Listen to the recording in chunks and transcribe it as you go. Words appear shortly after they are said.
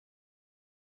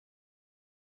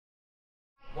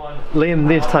Liam,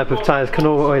 these type of ties can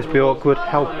always be awkward.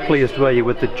 How pleased were you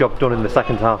with the job done in the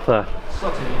second half there?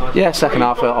 Yeah, second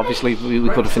half obviously we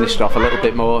could have finished off a little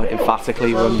bit more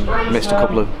emphatically. We missed a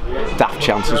couple of daft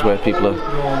chances where people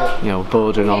are,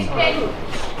 bordering on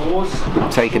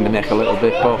taking the nick a little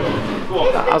bit, but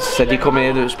as I said, you come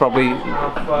here, it was probably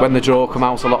when the draw come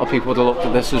out, a lot of people would have looked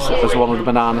at this as one of the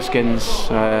banana skins,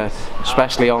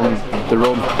 especially on the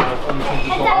run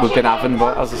we've been having.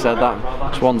 But as I said,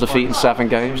 that's 1 defeat in 7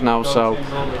 games now, so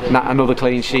another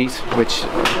clean sheet, which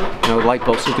like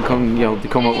buses to come, they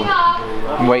come up with.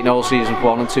 I'm waiting all season for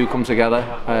 1 and 2 come together.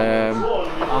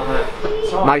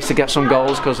 Nice to get some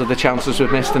goals because of the chances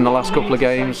we've missed in the last couple of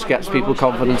games. Gets people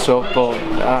confidence up, but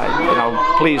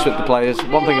pleased with the players.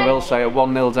 One thing I will say: at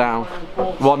 1-0 down,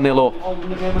 1-0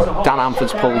 up, Dan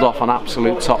Amford's pulled off an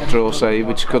absolute top draw save,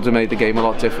 which could have made the game a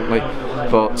lot differently.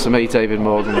 But to me, David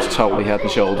Morgan was totally head and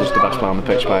shoulders the best player on the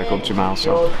pitch by a country mile.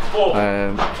 So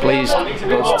pleased.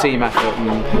 It was a team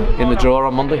effort in the draw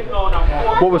on Monday.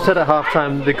 What was said at half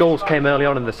time? The goals came early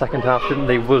on in the second half, didn't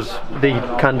they? Was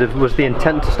the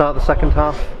intent to start the second half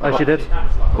as you did?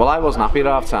 Well, I wasn't happy at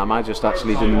half time. I just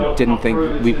actually didn't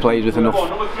think we played with enough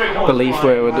belief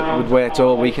where we'd worked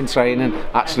all week in training,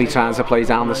 actually trying to play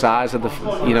down the sides of the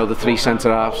 3 centre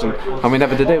halves, and we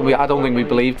never did it. I don't think we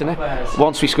believed in it.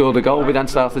 Once we scored a goal, we then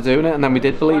started doing it, and then we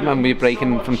did believe, and we were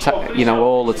breaking from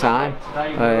all the time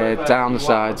down the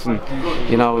sides, and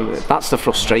that's the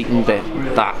frustrating bit,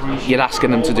 that you're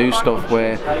asking them to do stuff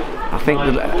where I think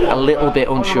they're a little bit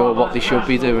unsure what they should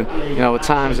be doing. At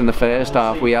times in the first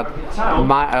half we had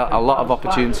a lot of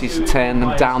opportunities to turn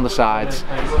them down the sides,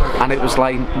 and it was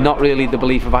like not really the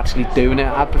belief of actually doing it.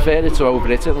 I'd prefer it to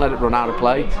overhit it and let it run out of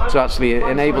play, so actually it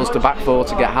enables the back four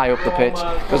to get high up the pitch,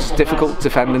 because it's difficult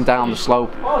defending down the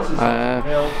slope.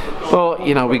 But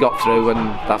we got through, and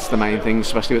that's the main thing,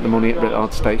 especially with the money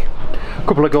at stake. A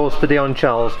couple of goals for Dion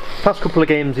Charles. Past couple of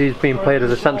games he's been played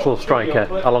as a central striker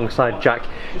alongside Jack.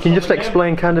 Can you just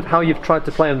explain kind of how you've tried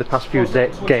to play him the past few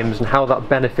games and how that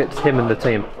benefits him and the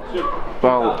team?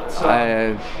 Well,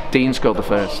 Dean scored the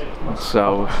first,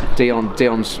 so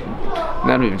Dion's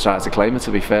never even tried to claim it,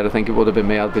 to be fair. I think it would have been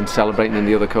me. I'd been celebrating in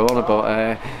the other corner,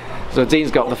 but so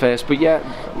Dean's got the first. But yeah,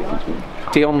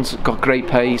 Dion's got great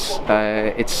pace.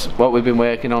 It's what we've been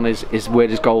working on is where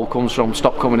his goal comes from.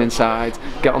 Stop coming inside,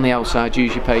 get on the outside,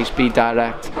 use your pace, be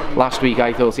direct. Last week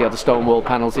I thought he had a Stonewall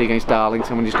penalty against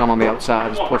Darlington when he's gone on the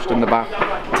outside, he's pushed in the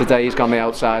back. Today he's gone the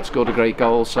outside, scored a great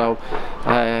goal. So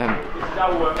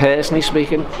personally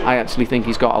speaking, I actually think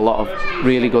he's got a lot of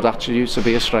really good attributes to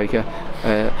be a striker.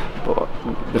 But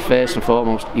the first and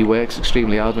foremost, he works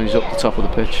extremely hard when he's up the top of the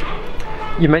pitch.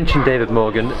 You mentioned David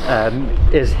Morgan.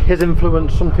 Is his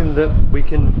influence something that we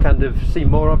can kind of see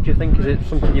more of, do you think? Is it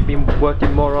something you've been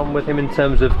working more on with him in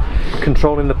terms of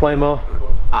controlling the play more?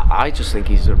 I just think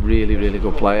he's a really, really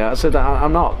good player. I said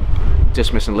I'm not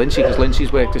dismissing Lynchy, because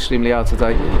Lynchy's worked extremely hard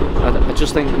today. I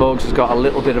just think Morgs has got a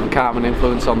little bit of a calming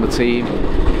influence on the team.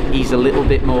 He's a little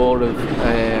bit more of,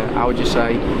 how would you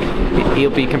say, he'll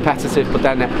be competitive, but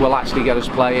then will actually get us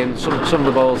playing. Some of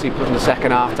the balls he put in the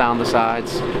second half down the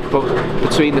sides, but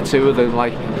between the two of them,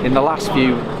 like in the last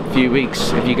few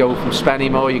weeks, if you go from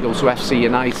Spennymoor, you go to FC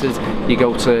United, you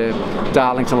go to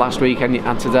Darlington last week,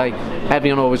 and today,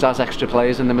 everyone always has extra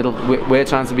players in the middle. We're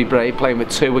trying to be brave, playing with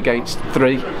 2 against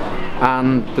 3,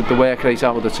 and the work rate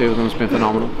out of the 2 of them has been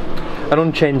phenomenal. An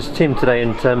unchanged team today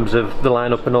in terms of the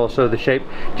lineup and also the shape.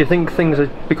 Do you think things are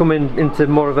becoming into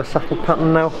more of a settled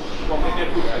pattern now?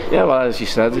 Yeah, well, as you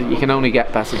said, you can only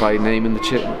get better by naming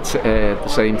the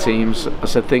same teams. I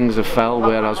said things have fell,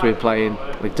 whereas we're playing,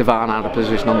 like Devan had a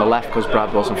position on the left because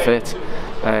Brad wasn't fit.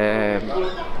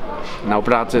 Now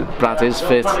Brad is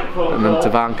fit, and then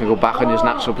Devan can go back in his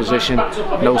natural position.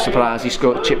 No surprise, he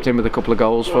chipped in with a couple of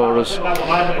goals for us.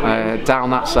 Down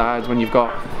that side, when you've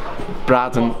got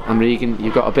Brad and Regan,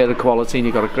 you've got a bit of quality, and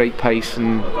you've got a great pace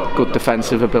and good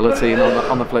defensive ability. And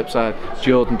on the flip side,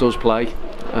 Jordan does play,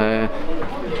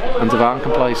 and Devan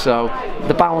can play. So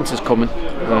the balance is coming.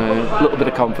 A little bit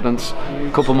of confidence,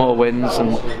 a couple more wins,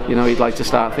 and you'd like to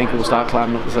start thinking we'll start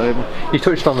climbing up the table. You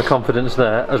touched on the confidence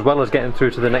there, as well as getting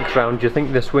through to the next round. Do you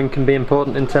think this win can be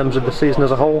important in terms of the season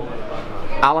as a whole?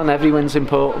 Alan, every win's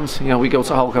important. We go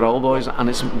to Holker Old Boys,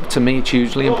 and to me it's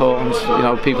hugely important.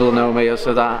 People who know me have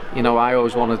said that. I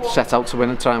always want to set out to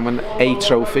win and try and win a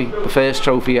trophy, the first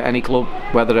trophy at any club.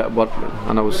 Whether it, what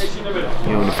I know is,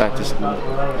 in effect,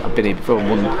 I've been here before and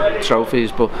won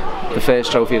trophies, but the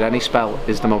first trophy at any spell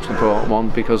is the most important one,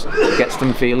 because it gets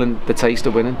them feeling the taste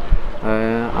of winning.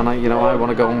 and I want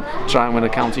to go and try and win a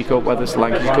county cup, whether it's the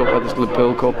Lancashire Cup, whether it's the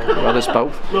Liverpool Cup, whether it's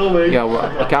both.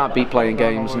 You can't beat playing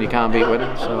games and you can't beat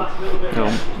winning, so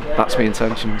that's my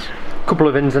intentions. Couple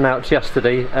of ins and outs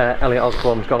yesterday. Elliot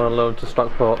Osborne's gone on loan to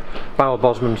Stockport. Bauer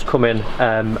Bosman's come in,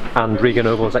 and Regan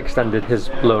Ovals extended his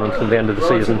loan until the end of the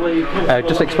season.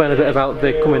 Just explain a bit about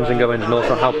the comings and goings, and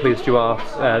also how pleased you are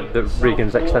that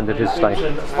Regan's extended his stay.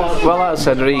 Well, as I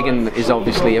said, Regan is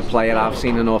obviously a player I've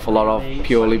seen an awful lot of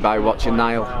purely by watching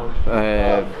Niall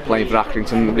playing for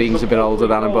Accrington. Regan's a bit older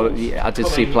than him, but I did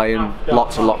see playing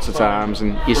lots of times,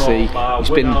 and you see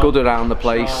he's been good around the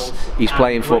place. He's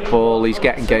playing football, he's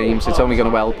getting games. It's only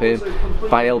going to help him.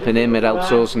 By helping him, it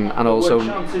helps us, and also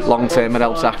long term it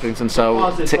helps Accrington.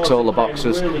 So it ticks all the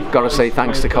boxes. Got to say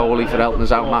thanks to Coley for helping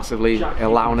us out massively,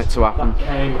 allowing it to happen.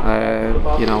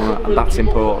 That's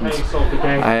important.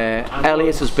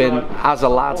 Elliot has been, as a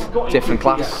lad, different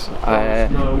class.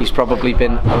 He's probably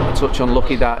been a touch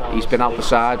unlucky that he's been out the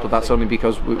side, but that's only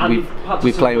because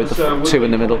we play with the two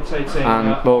in the middle,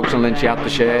 and Morgan and Lynch had the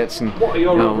shirts, and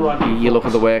you look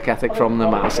at the work ethic from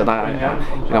them. I said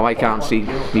I can't see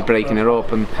me breaking it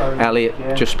up, and Elliot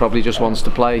probably just wants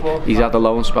to play. He's had a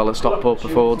loan spell at Stockport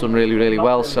before, done really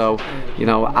well, so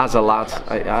as a lad,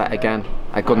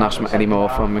 I couldn't ask any more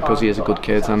from him because he is a good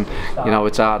kid, and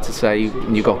it's hard to say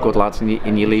you've got good lads and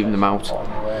you're leaving them out.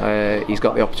 He's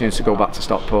got the opportunity to go back to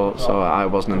Stockport, so I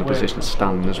wasn't in a position to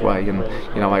stand in his way, and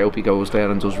I hope he goes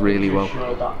there and does really well.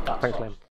 Thanks, Liam.